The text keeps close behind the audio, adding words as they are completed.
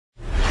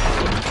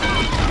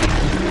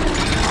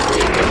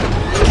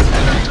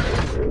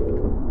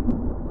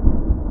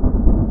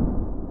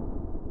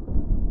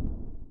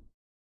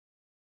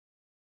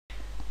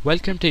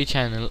Welcome to the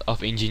channel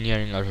of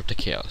Engineering or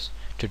Dr.Caos.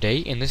 Today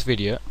in this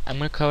video I'm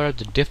going to cover up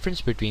the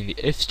difference between the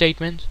if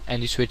statement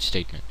and the switch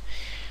statement.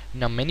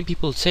 Now many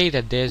people say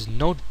that there's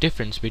no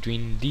difference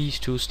between these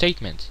two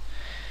statements,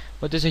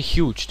 but there's a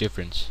huge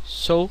difference.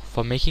 So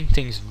for making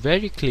things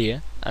very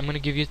clear, I'm going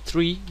to give you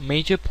three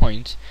major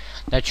points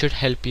that should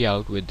help you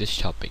out with this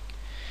topic.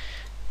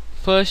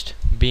 First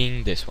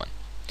being this one,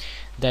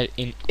 that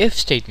in if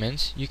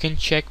statements you can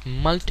check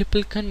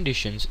multiple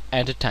conditions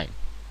at a time,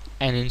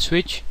 and in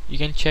switch you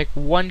can check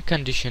one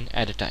condition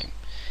at a time.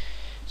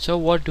 So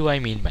what do I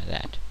mean by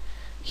that?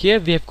 Here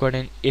we have got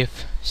an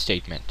if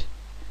statement.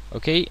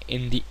 Okay,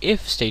 in the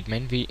if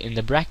statement, in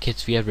the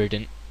brackets we have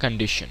written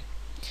condition.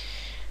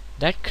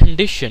 That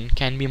condition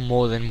can be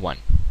more than one.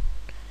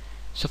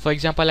 So for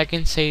example, I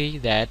can say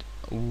that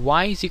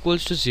y is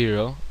equals to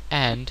 0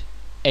 and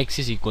x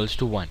is equals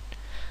to 1.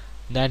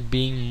 That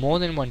being more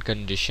than one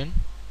condition,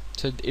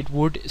 so it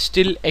would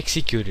still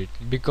execute it,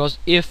 because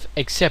if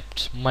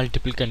accepts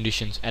multiple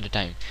conditions at a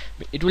time,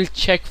 it will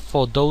check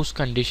for those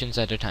conditions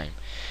at a time.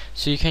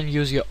 So you can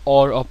use your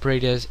OR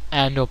operators,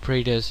 AND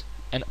operators,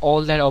 and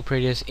all that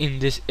operators in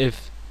this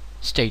if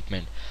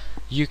statement.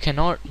 You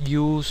cannot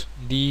use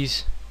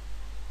these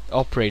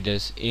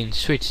operators in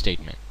switch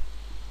statement.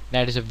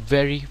 That is a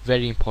very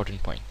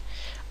important point.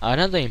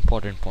 Another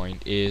important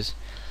point is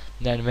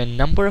that when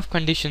number of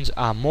conditions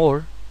are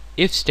more,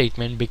 if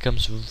statement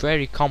becomes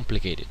very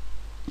complicated.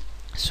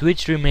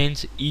 Switch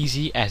remains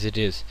easy as it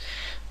is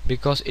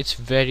because it's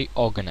very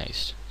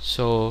organized.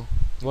 So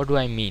what do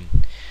I mean?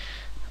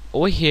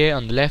 Over here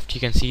on the left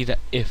you can see the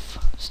if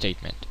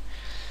statement.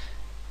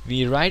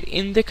 We write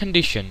in the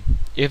condition,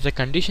 if the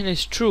condition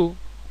is true,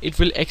 it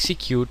will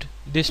execute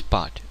this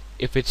part.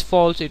 If it's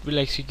false, it will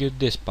execute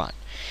this part.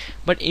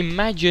 But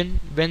imagine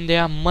when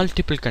there are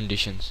multiple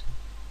conditions,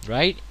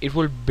 right? It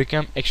will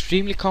become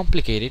extremely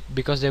complicated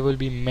because there will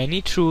be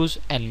many trues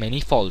and many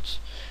false.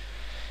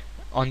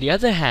 On the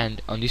other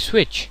hand, on the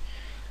switch,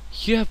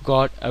 you have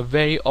got a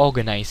very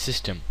organized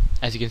system.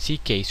 As you can see,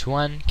 case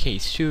 1,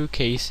 case 2,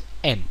 case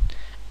n.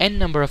 N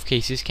number of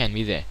cases can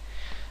be there.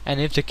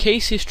 And if the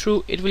case is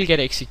true, it will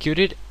get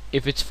executed.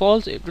 If it's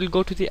false, it will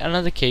go to the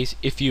another case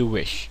if you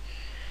wish.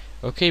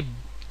 Okay,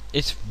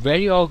 it's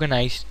very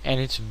organized and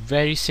it's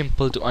very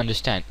simple to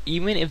understand,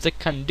 even if the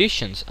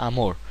conditions are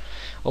more.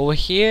 Over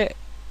here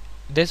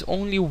there's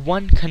only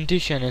one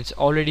condition and it's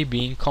already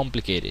being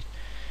complicated.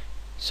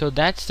 So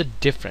that's the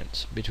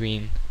difference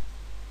between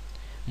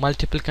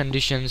multiple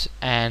conditions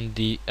and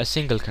a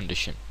single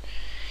condition.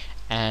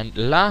 And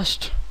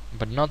last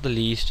but not the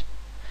least,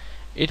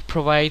 it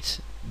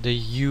provides the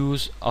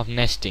use of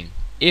nesting.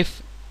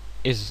 If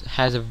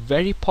has a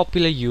very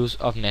popular use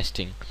of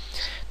nesting.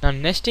 Now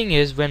nesting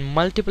is when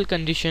multiple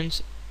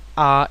conditions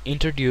are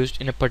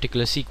introduced in a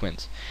particular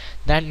sequence.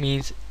 That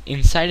means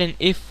inside an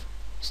if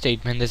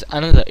statement there's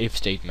another if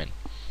statement.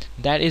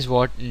 That is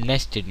what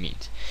nested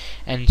means.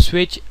 And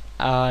switch,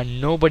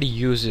 nobody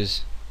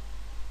uses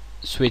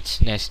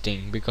switch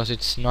nesting because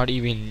it's not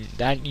even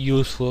that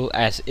useful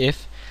as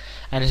if,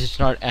 and it's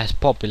not as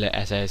popular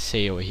as I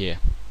say over here.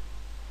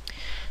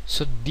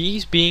 So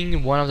these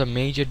being one of the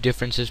major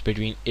differences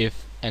between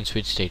if and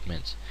switch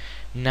statements.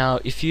 Now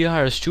if you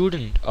are a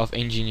student of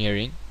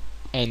engineering,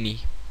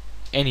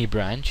 any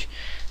branch,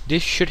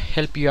 this should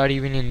help you out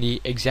even in the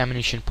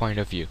examination point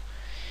of view.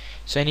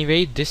 So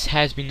anyway, this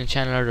has been the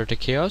channel of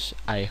Dr.Caos.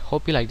 I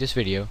hope you like this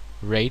video.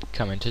 Rate,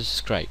 comment and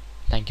subscribe.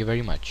 Thank you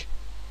very much.